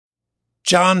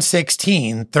John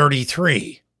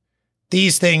 16:33.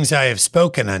 These things I have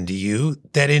spoken unto you,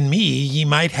 that in me ye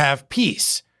might have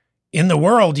peace. In the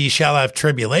world ye shall have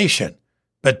tribulation,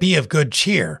 but be of good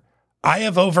cheer. I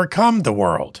have overcome the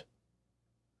world.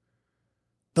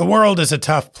 The world is a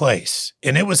tough place,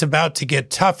 and it was about to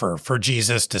get tougher for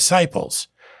Jesus' disciples.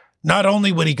 Not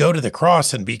only would he go to the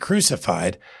cross and be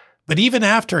crucified, but even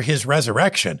after his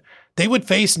resurrection, they would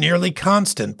face nearly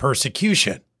constant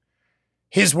persecution.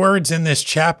 His words in this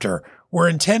chapter were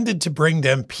intended to bring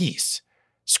them peace.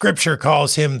 Scripture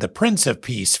calls him the Prince of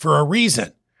Peace for a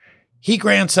reason. He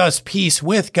grants us peace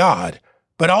with God,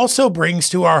 but also brings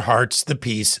to our hearts the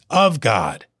peace of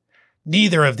God.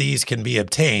 Neither of these can be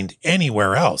obtained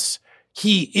anywhere else.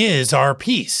 He is our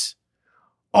peace.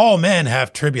 All men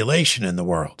have tribulation in the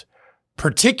world,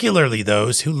 particularly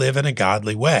those who live in a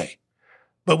godly way.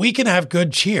 But we can have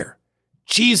good cheer.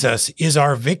 Jesus is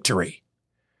our victory.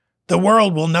 The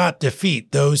world will not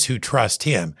defeat those who trust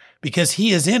him because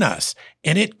he is in us,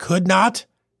 and it could not,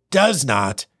 does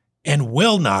not, and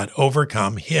will not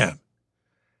overcome him.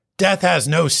 Death has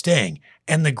no sting,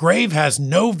 and the grave has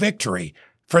no victory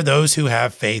for those who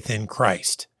have faith in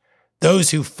Christ, those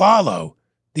who follow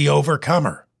the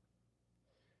overcomer.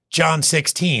 John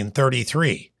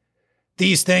 16:33.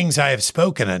 These things I have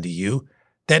spoken unto you,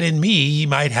 that in me ye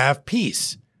might have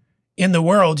peace. In the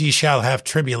world ye shall have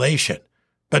tribulation,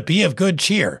 but be of good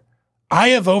cheer. I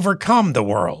have overcome the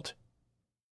world.